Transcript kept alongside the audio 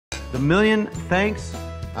The million thanks.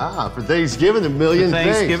 For Thanksgiving, the million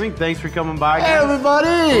thanks. Thanksgiving, thanks for coming by, guys. Hey,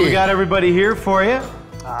 everybody! We got everybody here for you.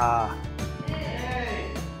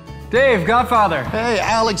 Dave, Godfather. Hey,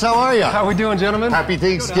 Alex, how are you? How we doing, gentlemen? Happy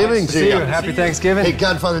Thanksgiving to See you. you. Happy Thanksgiving. Hey,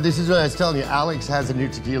 Godfather, this is what I was telling you. Alex has a new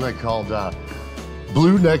tequila called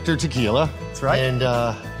Blue Nectar Tequila. That's right. And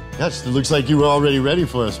yes, it looks like you were already ready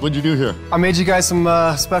for us. What'd you do here? I made you guys some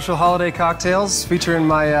special holiday cocktails featuring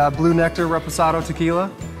my Blue Nectar Reposado Tequila.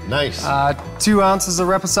 Nice. 2 ounces of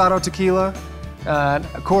Reposado Tequila, a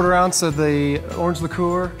 1/4 ounce of the orange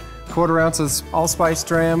liqueur, 1/4 ounce of allspice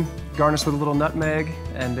dram, garnished with a little nutmeg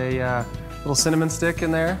and a little cinnamon stick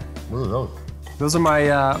in there. What are those? Those are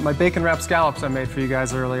my bacon wrapped scallops I made for you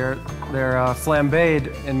guys earlier. They're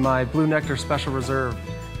flambéed in my Blue Nectar Special Reserve,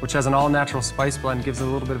 which has an all-natural spice blend, gives it a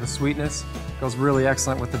little bit of a sweetness. Goes really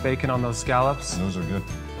excellent with the bacon on those scallops. Those are good.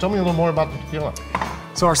 Tell me a little more about the tequila.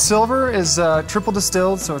 So our silver is triple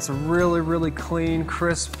distilled, so it's a really, really clean,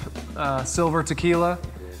 crisp silver tequila.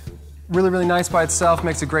 Really, really nice by itself,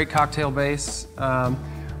 makes a great cocktail base.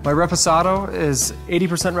 My Reposado is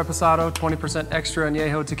 80% Reposado, 20% extra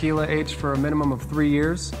añejo tequila, aged for a minimum of 3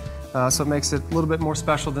 years. So it makes it a little bit more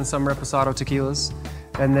special than some Reposado tequilas.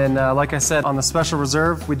 And then, like I said, on the Special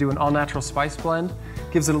Reserve, we do an all-natural spice blend.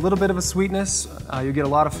 Gives it a little bit of a sweetness. You get a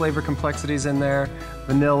lot of flavor complexities in there.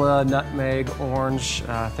 Vanilla, nutmeg, orange,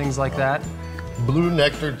 things like that. Blue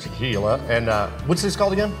Nectar Tequila. And what's this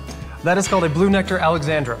called again? That is called a Blue Nectar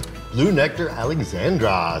Alexandra. Blue Nectar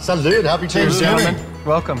Alexandra. Salud. Happy Thanksgiving. Gentlemen,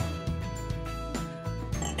 welcome.